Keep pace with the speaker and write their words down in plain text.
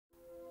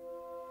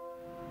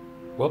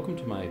Welcome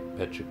to my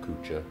Pecha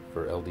Kucha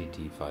for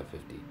LDT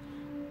 550.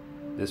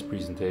 This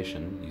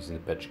presentation, using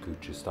the Pecha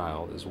Kucha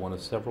style, is one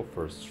of several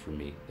firsts for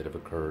me that have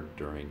occurred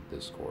during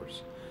this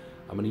course.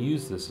 I'm going to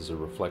use this as a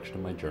reflection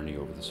of my journey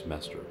over the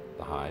semester,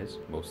 the highs,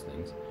 most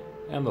things,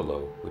 and the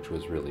low, which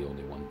was really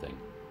only one thing.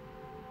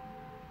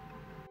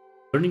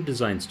 Learning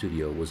Design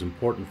Studio was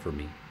important for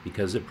me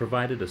because it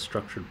provided a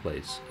structured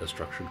place, a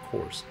structured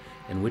course,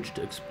 in which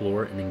to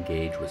explore and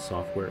engage with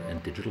software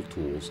and digital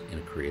tools in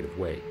a creative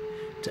way,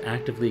 to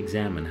actively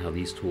examine how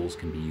these tools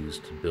can be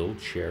used to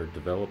build, share,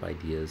 develop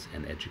ideas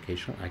and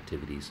educational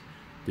activities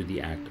through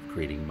the act of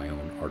creating my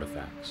own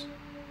artifacts.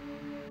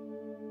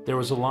 There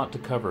was a lot to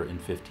cover in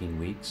 15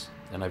 weeks,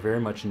 and I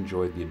very much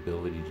enjoyed the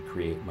ability to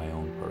create my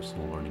own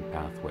personal learning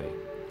pathway.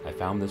 I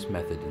found this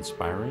method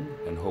inspiring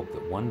and hope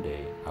that one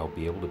day I'll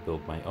be able to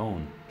build my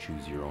own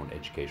Choose Your Own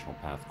Educational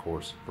Path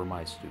course for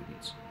my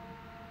students.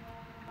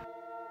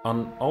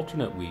 On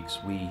alternate weeks,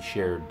 we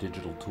shared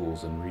digital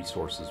tools and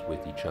resources with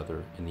each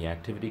other in the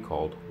activity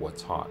called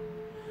What's Hot.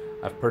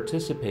 I've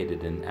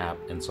participated in app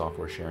and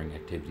software sharing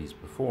activities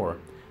before,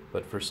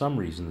 but for some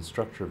reason the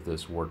structure of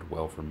this worked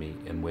well for me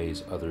in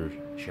ways other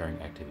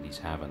sharing activities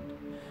haven't.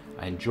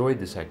 I enjoyed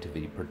this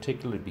activity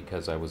particularly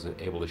because I was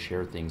able to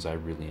share things I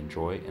really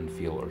enjoy and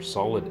feel are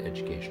solid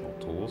educational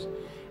tools,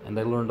 and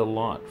I learned a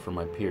lot from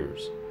my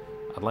peers.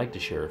 I'd like to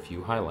share a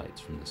few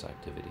highlights from this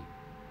activity.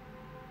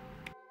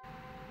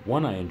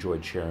 One I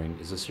enjoyed sharing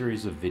is a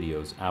series of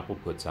videos Apple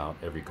puts out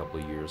every couple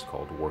of years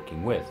called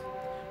Working With.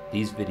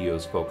 These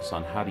videos focus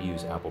on how to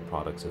use Apple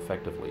products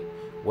effectively.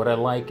 What I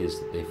like is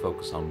that they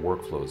focus on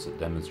workflows that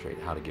demonstrate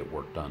how to get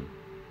work done.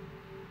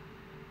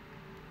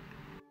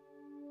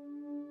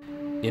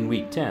 In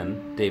week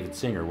 10, David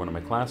Singer, one of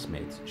my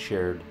classmates,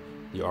 shared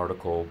the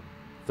article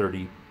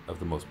 30 of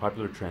the most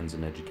popular trends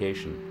in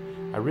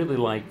education. I really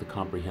liked the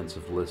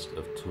comprehensive list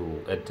of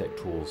EdTech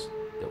tools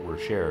that were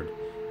shared,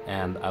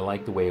 and I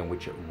like the way in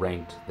which it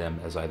ranked them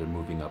as either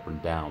moving up or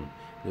down.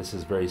 This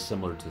is very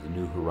similar to the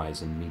New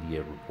Horizon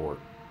Media report.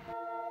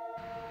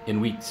 In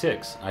week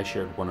 6, I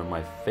shared one of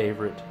my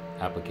favorite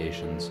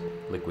applications,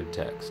 Liquid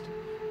Text.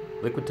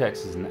 Liquid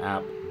Text is an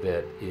app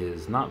that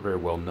is not very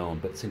well known,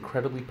 but it's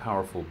incredibly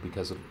powerful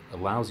because it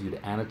allows you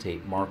to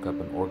annotate, mark up,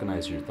 and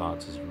organize your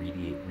thoughts as read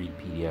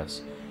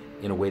PDFs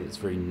in a way that's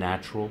very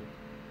natural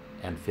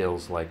and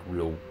feels like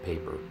real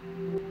paper.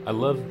 I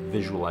love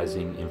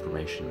visualizing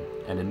information,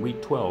 and in week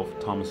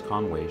 12, Thomas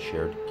Conway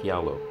shared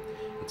Kialo.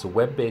 It's a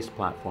web-based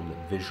platform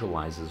that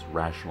visualizes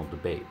rational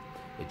debate.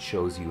 It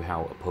shows you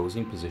how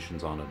opposing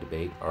positions on a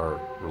debate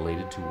are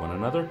related to one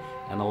another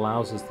and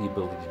allows us the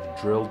ability to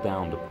drill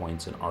down to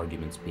points and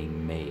arguments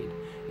being made.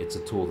 It's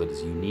a tool that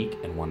is unique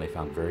and one I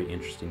found very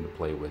interesting to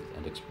play with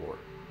and explore.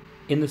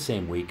 In the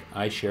same week,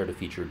 I shared a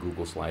feature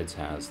Google Slides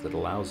has that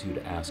allows you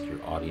to ask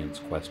your audience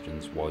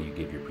questions while you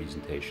give your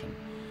presentation.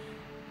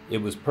 It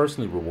was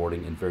personally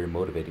rewarding and very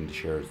motivating to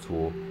share a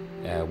tool.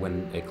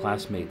 When a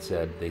classmate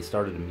said they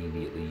started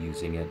immediately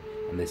using it,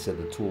 and they said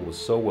the tool was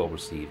so well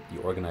received,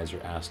 the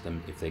organizer asked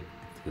them if they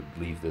could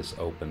leave this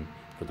open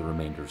for the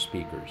remainder of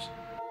speakers.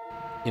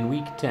 In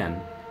week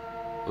 10,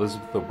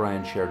 Elizabeth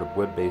O'Brien shared a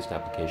web-based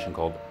application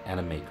called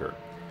Animaker.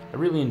 I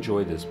really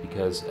enjoy this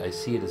because I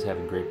see it as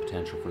having great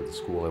potential for the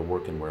school I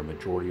work in, where a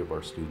majority of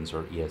our students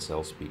are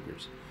ESL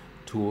speakers.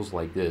 Tools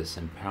like this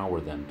empower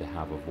them to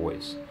have a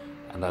voice,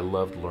 and I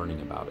loved learning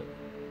about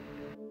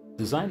it.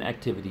 Design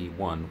Activity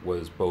 1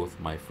 was both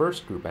my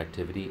first group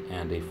activity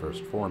and a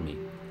first for me.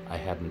 I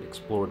hadn't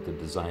explored the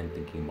design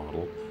thinking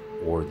model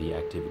or the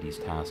activity's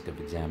task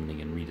of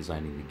examining and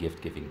redesigning the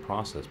gift-giving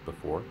process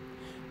before.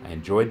 I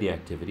enjoyed the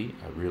activity,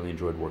 I really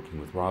enjoyed working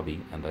with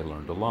Robbie, and I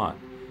learned a lot.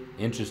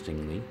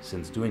 Interestingly,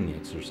 since doing the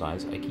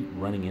exercise, I keep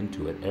running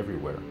into it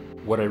everywhere.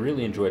 What I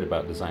really enjoyed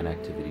about Design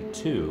Activity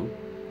 2,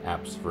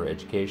 Apps for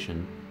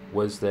Education,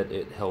 was that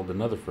it held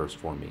another first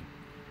for me.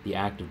 The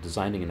act of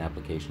designing an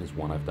application is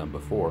one I've done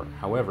before.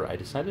 However, I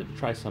decided to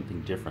try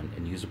something different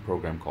and use a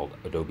program called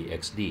Adobe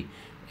XD,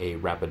 a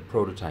rapid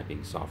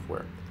prototyping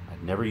software.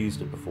 I'd never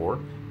used it before,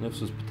 and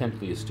this was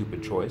potentially a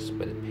stupid choice,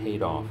 but it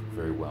paid off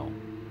very well.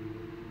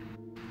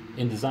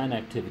 In Design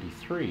Activity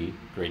 3,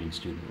 Grading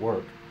Student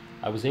Work,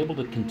 I was able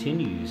to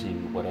continue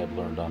using what I'd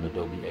learned on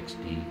Adobe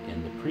XD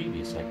in the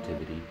previous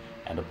activity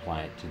and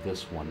apply it to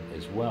this one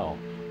as well,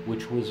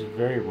 which was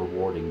very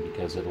rewarding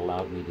because it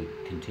allowed me to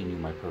continue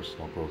my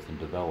personal growth and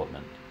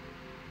development.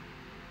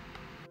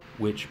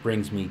 Which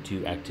brings me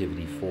to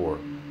Activity 4,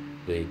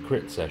 the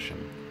crit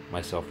session,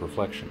 my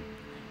self-reflection.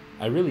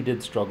 I really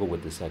did struggle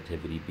with this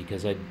activity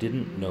because I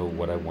didn't know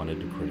what I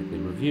wanted to critically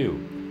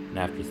review, and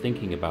after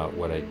thinking about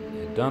what I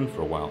had done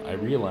for a while, I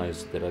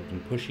realized that I'd been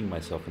pushing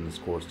myself in this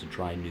course to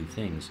try new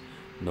things,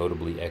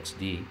 notably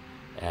XD,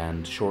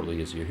 and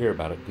shortly, as you hear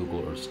about it,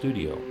 Google Earth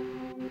Studio.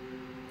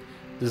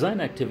 Design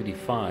Activity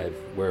 5,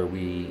 where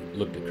we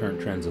looked at current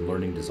trends in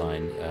learning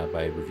design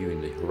by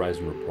reviewing the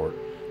Horizon report,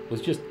 was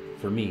just,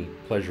 for me,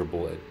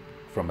 pleasurable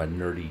from a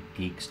nerdy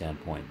geek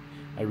standpoint.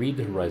 I read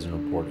the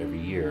Horizon report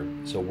every year,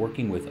 so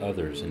working with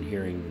others and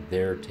hearing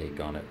their take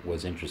on it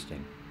was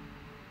interesting.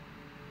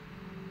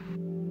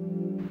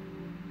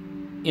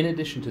 In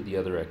addition to the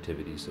other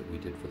activities that we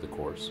did for the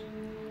course,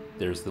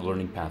 there's the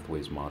Learning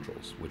Pathways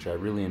modules, which I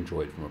really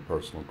enjoyed from a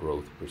personal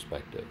growth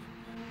perspective.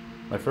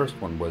 My first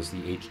one was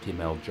the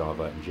HTML,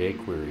 Java, and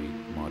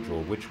jQuery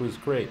module, which was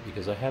great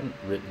because I hadn't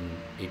written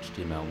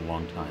HTML in a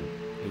long time.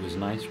 It was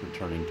nice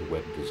returning to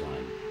web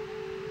design.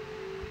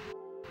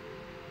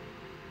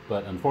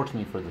 But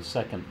unfortunately for the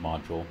second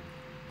module,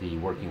 the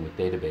Working with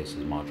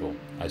Databases module,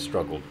 I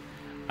struggled.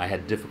 I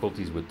had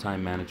difficulties with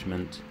time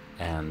management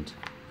and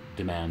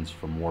demands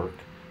from work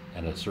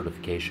and a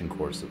certification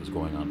course that was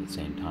going on at the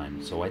same time,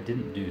 so I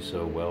didn't do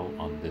so well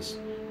on this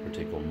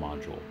particular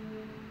module.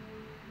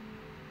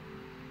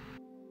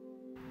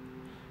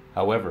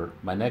 However,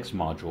 my next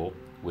module,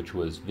 which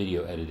was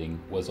video editing,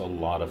 was a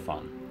lot of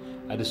fun.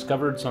 I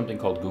discovered something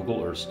called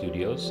Google Earth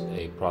Studios,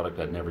 a product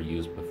I'd never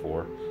used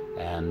before,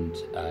 and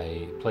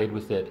I played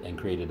with it and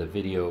created a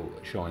video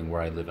showing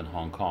where I live in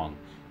Hong Kong.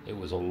 It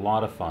was a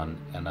lot of fun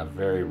and a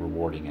very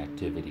rewarding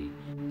activity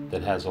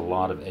that has a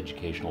lot of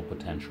educational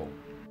potential.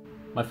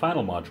 My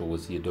final module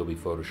was the Adobe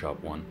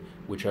Photoshop one,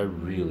 which I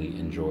really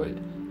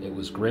enjoyed. It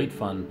was great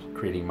fun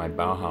creating my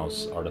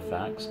Bauhaus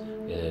artifacts.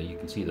 You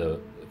can see the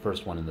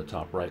first one in the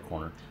top right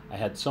corner. I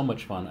had so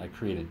much fun I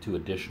created 2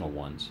 additional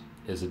ones,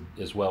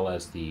 as well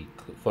as the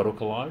photo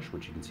collage,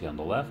 which you can see on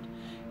the left,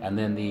 and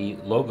then the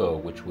logo,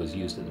 which was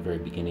used at the very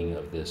beginning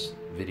of this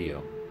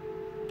video.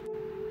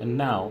 And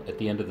now, at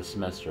the end of the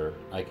semester,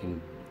 I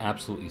can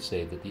absolutely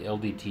say that the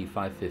LDT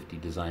 550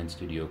 Design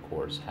Studio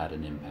course had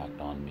an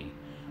impact on me,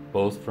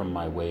 both from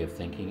my way of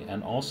thinking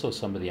and also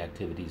some of the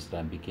activities that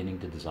I'm beginning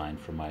to design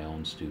for my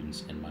own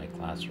students in my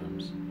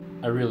classrooms.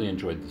 I really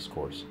enjoyed this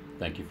course.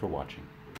 Thank you for watching.